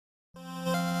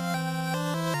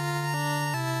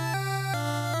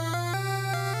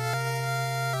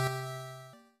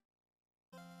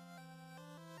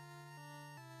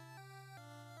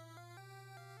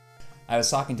I was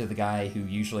talking to the guy who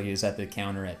usually is at the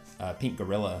counter at Pink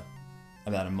Gorilla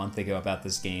about a month ago about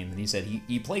this game, and he said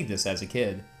he played this as a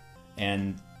kid,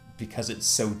 and because it's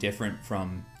so different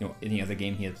from any other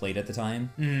game he had played at the time,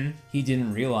 he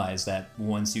didn't realize that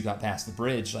once you got past the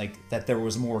bridge, like that there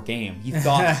was more game. He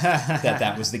thought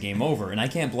that was the game over, and I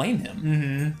can't blame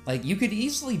him. Like you could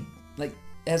easily, like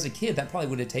as a kid, that probably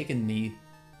would have taken me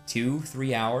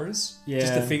 2-3 hours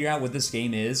just to figure out what this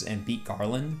game is and beat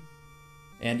Garland.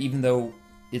 And even though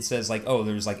it says like, oh,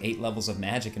 there's like 8 levels of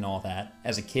magic and all that,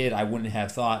 as a kid I wouldn't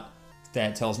have thought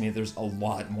that tells me there's a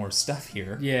lot more stuff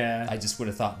here. Yeah. I just would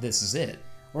have thought this is it.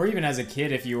 Or even as a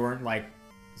kid, if you weren't like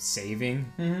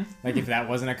saving, like if that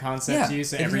wasn't a concept to you,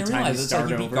 so every time you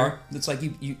start over. It's like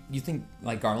you think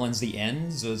like Garland's the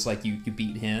end, so it's like you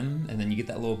beat him and then you get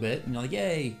that little bit and you're like,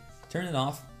 yay, turn it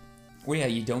off. Or yeah,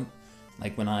 you don't,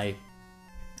 like when I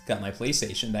got my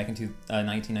PlayStation back in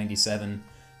 1997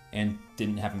 and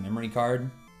didn't have a memory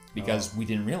card because we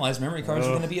didn't realize memory cards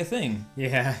were going to be a thing.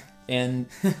 Yeah. And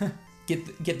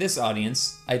get this,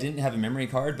 audience, I didn't have a memory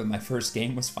card, but my first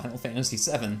game was Final Fantasy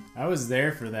VII. I was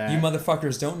there for that. You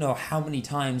motherfuckers don't know how many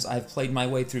times I've played my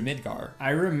way through Midgar. I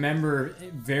remember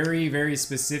very, very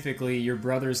specifically your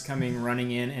brothers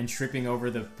running in and tripping over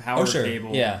the power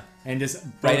cable. Yeah. And just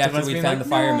right after we found the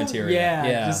fire material.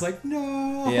 Yeah. Just like,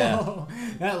 no. Yeah.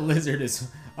 That lizard is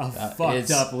a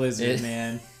fucked up lizard,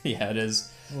 man. Yeah, it is.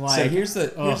 Like, so here's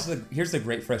the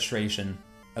great frustration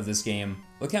of this game.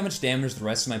 Look how much damage the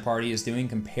rest of my party is doing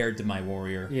compared to my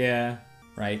warrior. Yeah.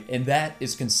 Right? And that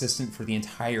is consistent for the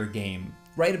entire game.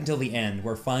 Right up until the end,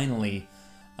 where finally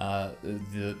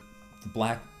the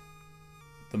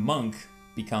monk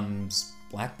becomes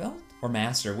black belt or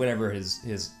master, whatever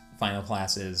his final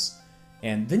class is.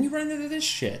 And then you run into this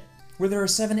shit where there are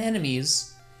 7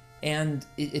 enemies and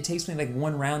it takes me like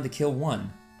 1 round to kill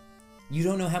 1. You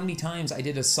don't know how many times I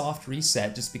did a soft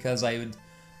reset just because I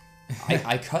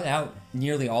cut out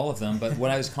nearly all of them, but what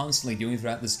I was constantly doing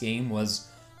throughout this game was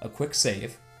a quick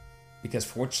save, because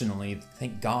fortunately,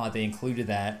 thank God, they included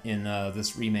that in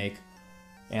this remake.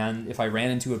 And if I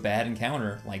ran into a bad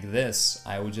encounter like this,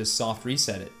 I would just soft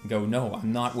reset it and go, no,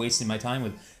 I'm not wasting my time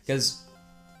with... Because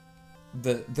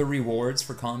the rewards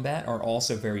for combat are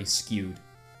also very skewed,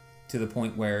 to the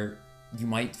point where you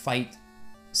might fight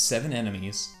 7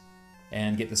 enemies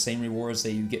and get the same rewards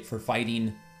that you get for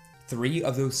fighting 3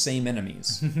 of those same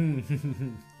enemies.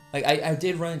 Like, I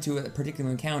did run into a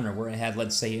particular encounter where I had,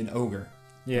 let's say, an ogre.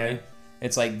 Yeah. Right?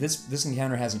 It's like, this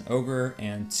encounter has an ogre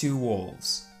and 2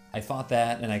 wolves. I fought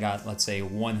that, and I got, let's say,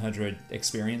 100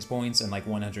 experience points and, like,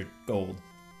 100 gold.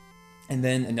 And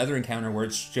then another encounter where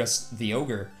it's just the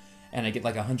ogre, and I get,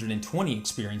 like, 120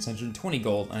 experience, 120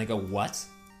 gold, and I go, what?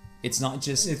 It's not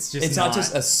just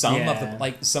a sum of the,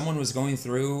 like, someone was going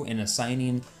through and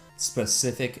assigning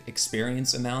specific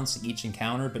experience amounts to each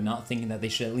encounter, but not thinking that they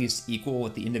should at least equal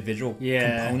what the individual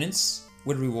components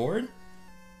would reward.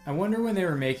 I wonder when they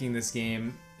were making this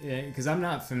game, because I'm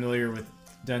not familiar with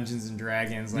Dungeons and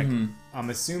Dragons. Like, I'm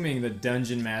assuming the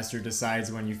dungeon master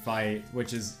decides when you fight,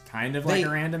 which is kind of like a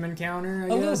random encounter, I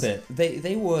guess. A little bit.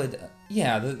 They would,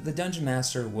 yeah. The dungeon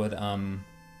master would,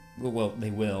 well, they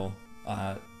will.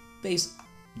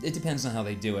 It depends on how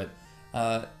they do it.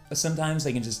 Sometimes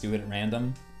they can just do it at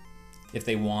random if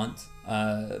they want,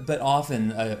 but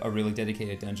often a really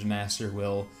dedicated dungeon master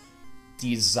will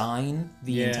design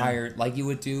the entire, like you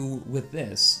would do with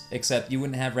this, except you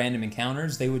wouldn't have random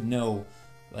encounters. They would know,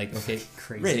 like, okay,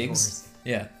 crazy Riggs. Horse.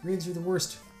 Yeah. Riggs are the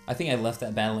worst. I think I left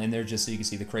that battle in there just so you could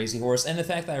see the crazy horse, and the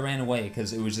fact that I ran away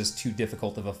because it was just too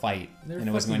difficult of a fight, and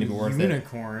it wasn't going to be worth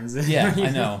unicorns. it. Yeah,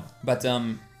 I know. But,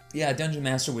 yeah, a dungeon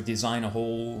master would design a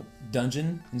whole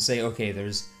dungeon and say, okay,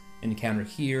 there's an encounter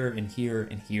here, and here,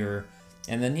 and here.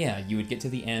 And then, yeah, you would get to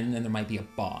the end, and there might be a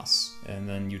boss, and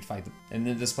then you'd fight and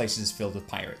then this place is filled with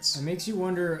pirates. It makes you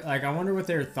wonder, like, I wonder what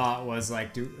their thought was,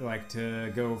 like,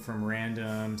 to go from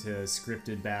random to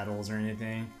scripted battles or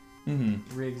anything.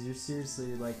 Mm-hmm. Riggs, you're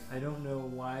seriously, like, I don't know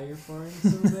why you're farting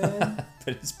so bad.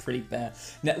 But it's pretty bad.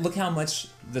 Now, look how much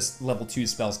this level 2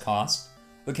 spells cost.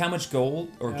 Look how much gold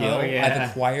or gil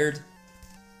I've acquired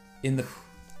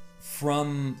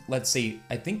from, let's see,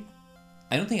 I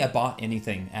don't think I bought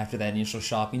anything after that initial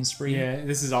shopping spree. Yeah,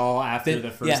 this is all after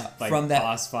the first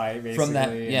boss fight, basically. From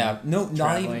that,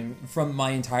 not even from my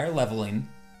entire leveling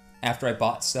after I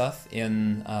bought stuff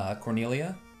in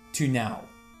Cornelia to now.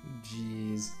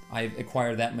 Jeez. I've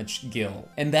acquired that much gil.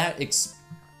 And that,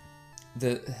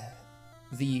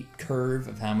 the curve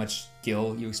of how much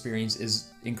gil you experience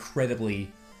is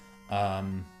incredibly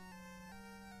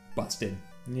busted.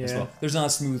 as Yeah. well. There's not a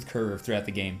smooth curve throughout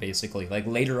the game, basically. Like,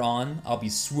 later on, I'll be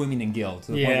swimming in gil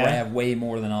to the point where I have way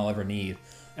more than I'll ever need.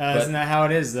 Isn't that how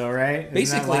it is, though, right? Isn't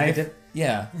Basically, that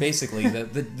life? basically,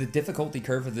 the difficulty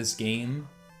curve of this game,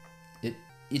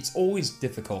 it's always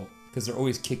difficult, because they're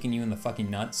always kicking you in the fucking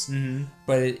nuts. Mm-hmm.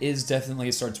 But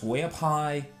it starts way up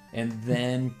high, and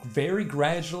then very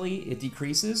gradually it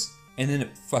decreases, and then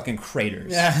it fucking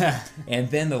craters. Yeah. And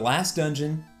then the last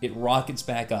dungeon, it rockets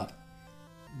back up.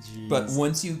 Jeez. But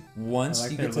once you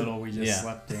get get to we just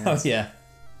slept dance. Oh yeah.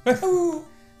 Woohoo!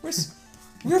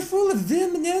 We're full of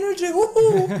vim and energy.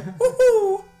 Woohoo!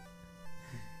 Woohoo!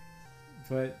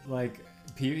 But like,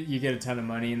 you get a ton of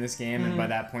money in this game, and by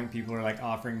that point, people are like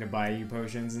offering to buy you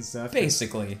potions and stuff.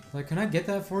 Basically. Like, can I get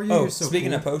that for you? Oh, You're so speaking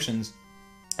cool. of potions,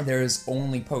 there's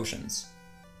only potions.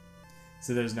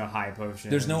 So there's no high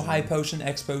potion. There's no high potion,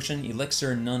 X potion,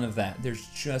 elixir, none of that. There's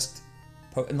just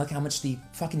and look how much the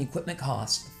fucking equipment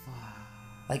costs.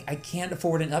 Like, I can't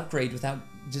afford an upgrade without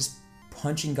just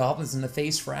punching goblins in the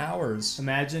face for hours.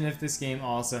 Imagine if this game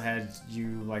also had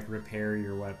you like repair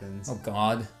your weapons. Oh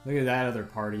God! Look at that other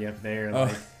party up there. Oh,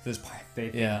 Like this they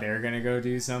think they're gonna go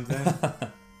do something.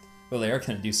 Well, they are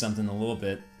gonna do something a little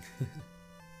bit.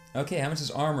 Okay, how much is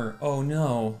armor? Oh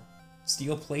no,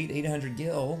 steel plate, 800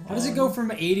 gil. How does it go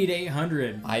from 80 to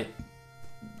 800?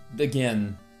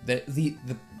 Again,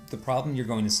 the problem you're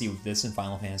going to see with this in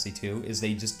Final Fantasy II is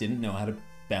they just didn't know how to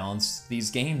balance these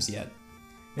games yet.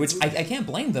 Which I can't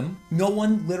blame them. No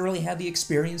one literally had the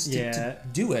experience to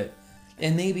do it.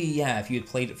 And maybe, yeah, if you had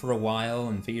played it for a while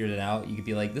and figured it out, you could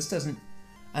be like, this doesn't,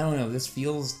 I don't know, does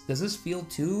this feel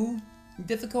too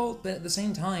difficult? But at the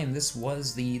same time, this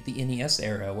was the NES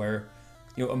era where,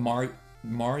 you know,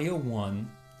 Mario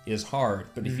 1 is hard,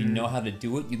 but if you know how to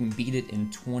do it, you can beat it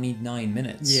in 29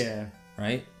 minutes. Yeah.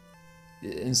 Right?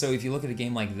 And so if you look at a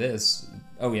game like this,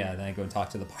 oh yeah, then I go and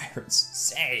talk to the pirates.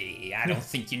 Say, I don't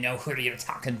think you know who you're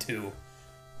talking to.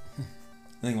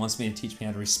 I think he wants me to teach me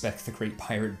how to respect the great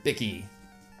pirate Bicky.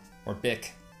 Or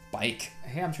Bick. Bike.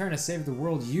 Hey, I'm trying to save the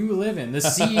world you live in. The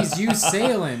seas you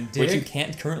sail in, dick. Which you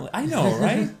can't currently... I know,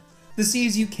 right? The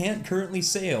seas you can't currently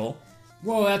sail.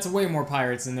 Whoa, that's way more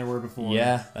pirates than there were before.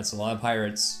 Yeah, that's a lot of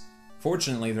pirates.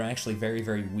 Fortunately, they're actually very,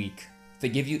 very weak.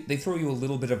 They throw you a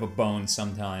little bit of a bone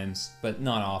sometimes, but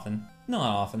not often. Not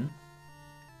often.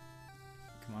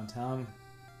 Come on, Tom.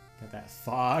 Got that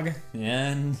fog.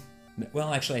 And,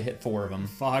 well, actually I hit 4 of them.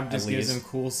 Fog just gives him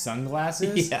cool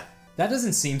sunglasses? Yeah. That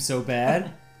doesn't seem so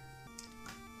bad.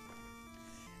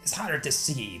 It's harder to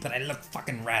see, but I look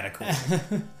fucking radical.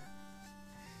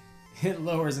 It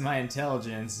lowers my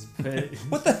intelligence, but...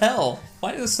 What the hell?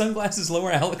 Why do the sunglasses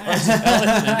lower Alucard's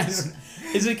intelligence?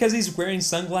 Is it because he's wearing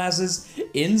sunglasses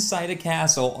inside a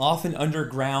castle, often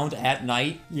underground at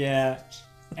night? Yeah.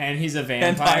 And he's a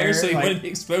vampire, so he wouldn't be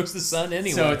exposed to the sun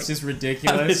anyway. So it's just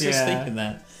ridiculous. I was just thinking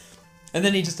that. And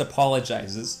then he just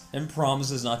apologizes and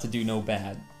promises not to do no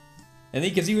bad. And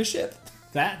he gives you a ship.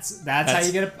 That's how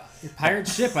you get a pirate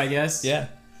ship, I guess. Yeah.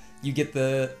 You get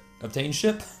the obtained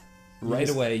ship, right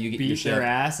away you get your ship. Beat their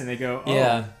ass and they go, oh.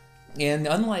 Yeah. And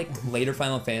unlike later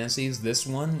Final Fantasies, this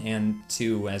one and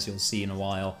 2, as you'll see in a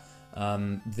while,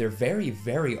 they're very,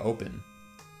 very open.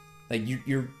 Like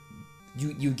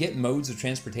you get modes of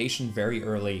transportation very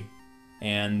early,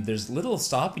 and there's little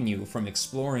stopping you from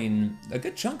exploring a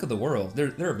good chunk of the world.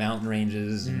 There are mountain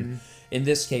ranges, and in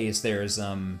this case, there's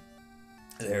a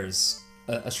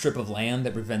strip of land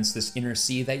that prevents this inner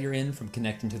sea that you're in from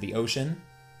connecting to the ocean.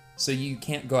 So you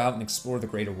can't go out and explore the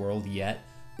greater world yet.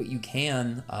 But you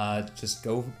can just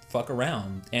go fuck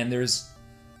around. And there's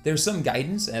some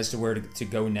guidance as to where to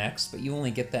go next, but you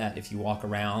only get that if you walk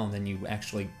around and you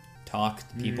actually talk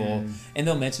to people. And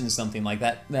they'll mention something like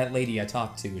that lady I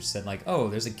talked to, which said like, oh,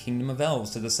 there's a kingdom of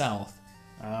elves to the south.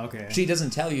 Okay. She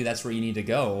doesn't tell you that's where you need to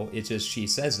go. It's just she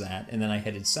says that, and then I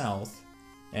headed south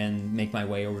and make my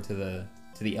way over to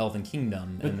the elven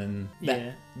kingdom, and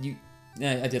then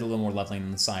I did a little more leveling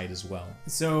on the side as well.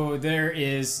 So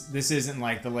this isn't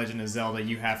like the Legend of Zelda.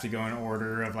 You have to go in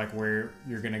order of like where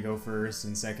you're gonna go first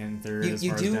and second and third as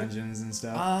far as dungeons and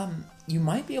stuff. You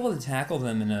might be able to tackle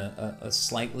them in a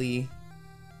slightly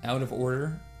out of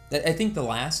order. I think the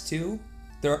last 2,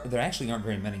 there actually aren't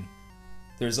very many.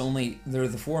 There are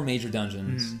the 4 major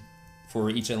dungeons for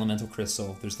each elemental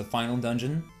crystal. There's the final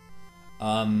dungeon,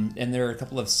 and there are a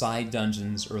couple of side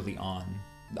dungeons early on.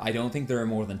 I don't think there are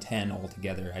more than 10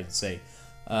 altogether, I'd say.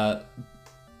 I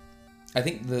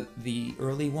think the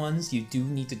early ones you do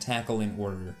need to tackle in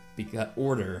order.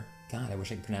 God, I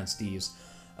wish I could pronounce these.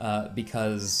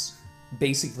 Because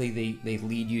basically they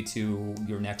lead you to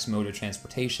your next mode of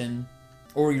transportation,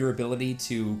 or your ability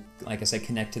to, like I said,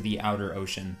 connect to the outer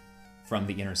ocean from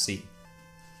the Inner Sea.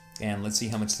 And let's see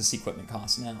how much this equipment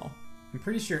costs now. I'm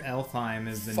pretty sure Elfheim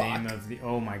is the name of the...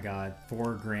 Oh my god,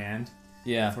 $4,000.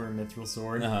 Yeah. For a mithril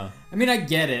sword. Uh-huh. I mean, I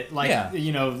get it. Like,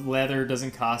 you know, leather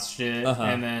doesn't cost shit,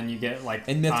 and then you get, like,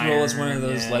 and mithril iron, is one of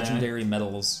those legendary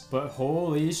metals. But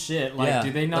holy shit, like,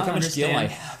 do they not understand... Look how much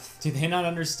gil I have. Do they not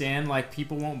understand, like,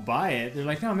 people won't buy it? They're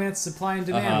like, no, man, it's supply and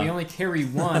demand. We only carry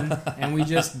one, and we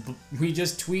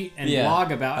just tweet and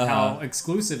blog about how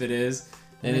exclusive it is.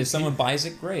 And if someone buys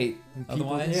it, great.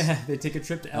 Otherwise... Yeah, they take a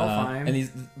trip to Elfheim. And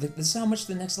this is how much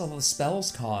the next level of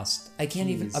spells cost. I can't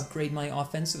even upgrade my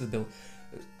offensive ability.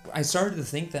 I started to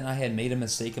think that I had made a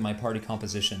mistake in my party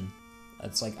composition.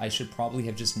 It's like I should probably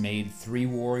have just made 3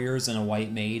 warriors and a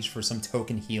white mage for some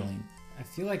token healing. I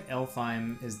feel like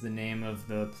Elfheim is the name of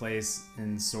the place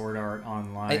in Sword Art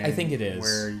Online. I think it is.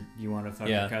 Where you want to fuck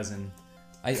your cousin.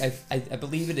 I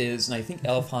believe it is, and I think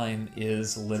Elfheim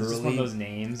is literally... It's one of those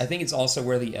names. I think it's also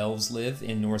where the elves live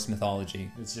in Norse mythology.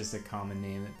 It's just a common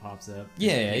name that pops up.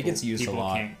 Yeah, it gets used a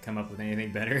lot. People can't come up with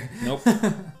anything better. Nope.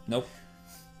 Nope.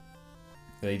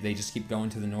 They just keep going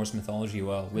to the Norse mythology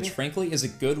well, which frankly is a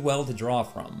good well to draw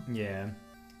from. Yeah.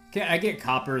 Okay, I get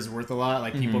copper is worth a lot.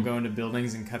 Like, people go into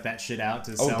buildings and cut that shit out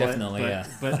to sell it. Oh, definitely, yeah.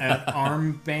 But an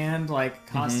armband, like,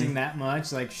 costing that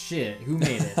much? Like, shit, who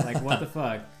made it? Like, what the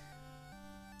fuck?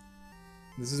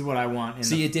 This is what I want.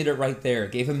 See, it did it right there.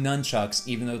 It gave him nunchucks,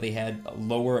 even though they had a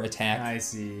lower attack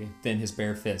than his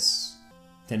bare fists,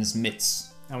 than his mitts.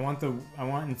 I want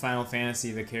in Final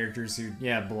Fantasy the characters who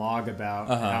blog about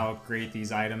how great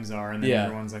these items are, and then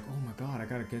everyone's like, oh my god, I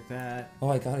gotta get that. Oh,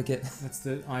 I gotta get.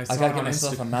 I gotta get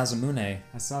myself a Mazamune.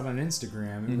 I saw it on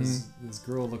Instagram. It was this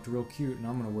girl looked real cute, and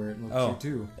I'm gonna wear it and look cute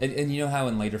too. And you know how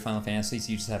in later Final Fantasies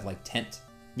you just have like tent.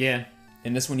 Yeah.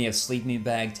 In this one you have sleeping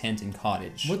bag, tent, and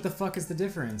cottage. What the fuck is the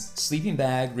difference? Sleeping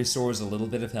bag restores a little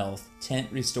bit of health.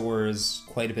 Tent restores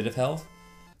quite a bit of health.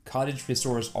 Cottage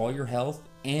restores all your health,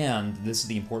 and this is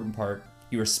the important part,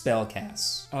 your spell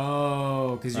casts.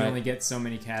 Oh, because you only get so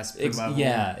many casts per level.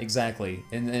 Yeah, exactly.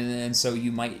 And so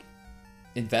you might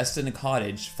invest in a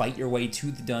cottage, fight your way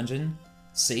to the dungeon,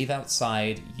 save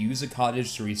outside, use a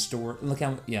cottage to restore... Look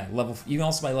how... Yeah, level... You can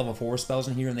also buy level 4 spells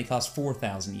in here, and they cost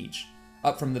 4,000 each.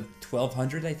 Up from the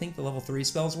 1,200, I think, the level 3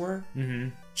 spells were. Mm-hmm.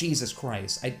 Jesus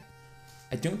Christ. I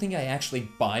don't think I actually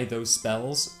buy those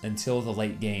spells until the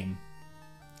late game,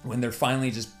 when they're finally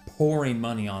just pouring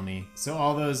money on me. So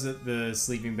all those, the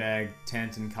sleeping bag,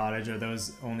 tent, and cottage, are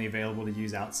those only available to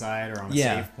use outside or on a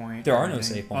save point? There are no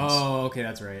save points. Oh, okay,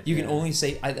 that's right. You can only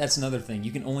save... that's another thing.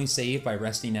 You can only save by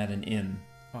resting at an inn.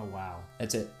 Oh, wow.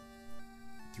 That's it.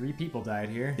 3 people died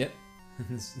here. Yep.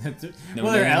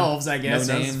 Well, they're elves, I guess.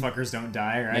 Those fuckers don't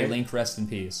die, right? May Link rest in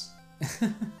peace.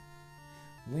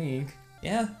 Link?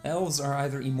 Yeah, elves are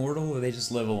either immortal or they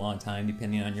just live a long time,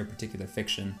 depending on your particular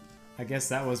fiction. I guess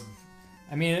that was...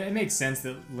 I mean, it makes sense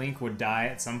that Link would die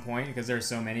at some point, because there are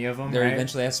so many of them, There right?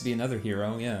 eventually has to be another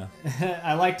hero, yeah.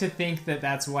 I like to think that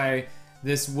that's why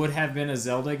this would have been a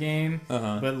Zelda game,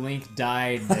 but Link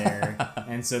died there,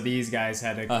 and so these guys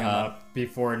had to come up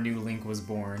before a new Link was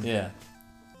born. Yeah.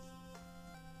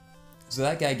 So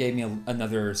that guy gave me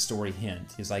another story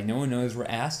hint. He's like, no one knows where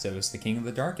Astos, the king of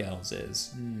the Dark Elves,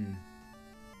 is.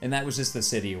 And that was just the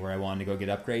city where I wanted to go get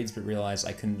upgrades, but realized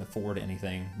I couldn't afford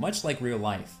anything. Much like real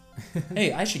life.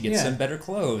 Hey, I should get some better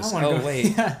clothes.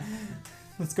 Wait.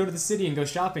 Let's go to the city and go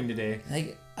shopping today.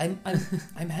 Like,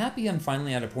 I'm happy I'm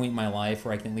finally at a point in my life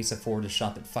where I can at least afford to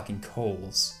shop at fucking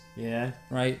Kohl's. Yeah.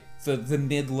 Right? The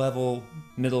mid-level,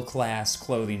 middle-class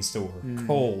clothing store.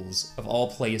 Kohl's, of all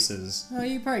places. Oh,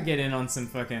 you probably get in on some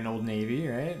fucking Old Navy,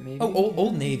 right? Maybe. Oh,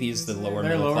 Old Navy is the lower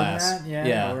They're middle lower class. Than that?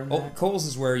 Yeah. Lower than that. Kohl's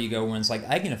is where you go when it's like,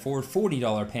 I can afford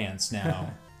 $40 pants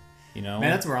now. You know?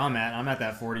 Man, that's where I'm at. I'm at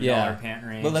that $40 pant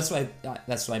range. Well, that's what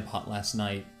I bought last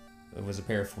night. It was a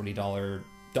pair of $40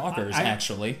 Dockers,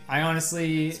 actually. I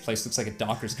honestly... This place looks like a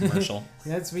Dockers commercial.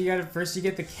 That's what you gotta... First you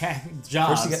get the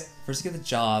jobs. First you get the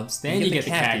jobs. Then you get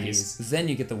the khakis. Then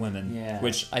you get the women. Yeah.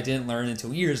 Which I didn't learn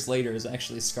until years later is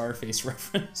actually a Scarface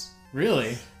reference.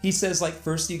 Really? He says, like,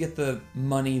 first you get the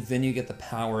money, then you get the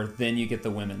power, then you get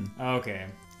the women. Okay.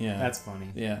 Yeah. That's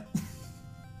funny. Yeah.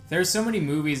 There's so many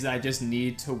movies that I just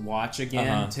need to watch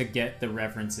again to get the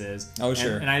references. Oh,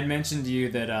 sure. And I had mentioned to you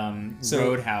that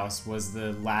Roadhouse was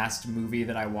the last movie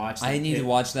that I watched. I need to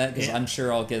watch that because I'm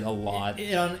sure I'll get a lot.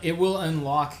 It will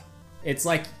unlock... It's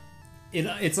like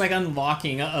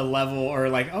unlocking a level, or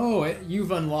like, oh,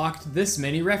 you've unlocked this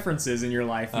many references in your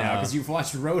life now because you've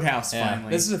watched Roadhouse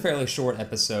finally. This is a fairly short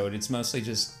episode. It's mostly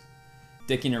just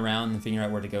dicking around and figuring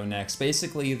out where to go next.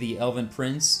 Basically, the Elven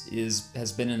Prince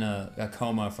has been in a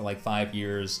coma for like 5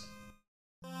 years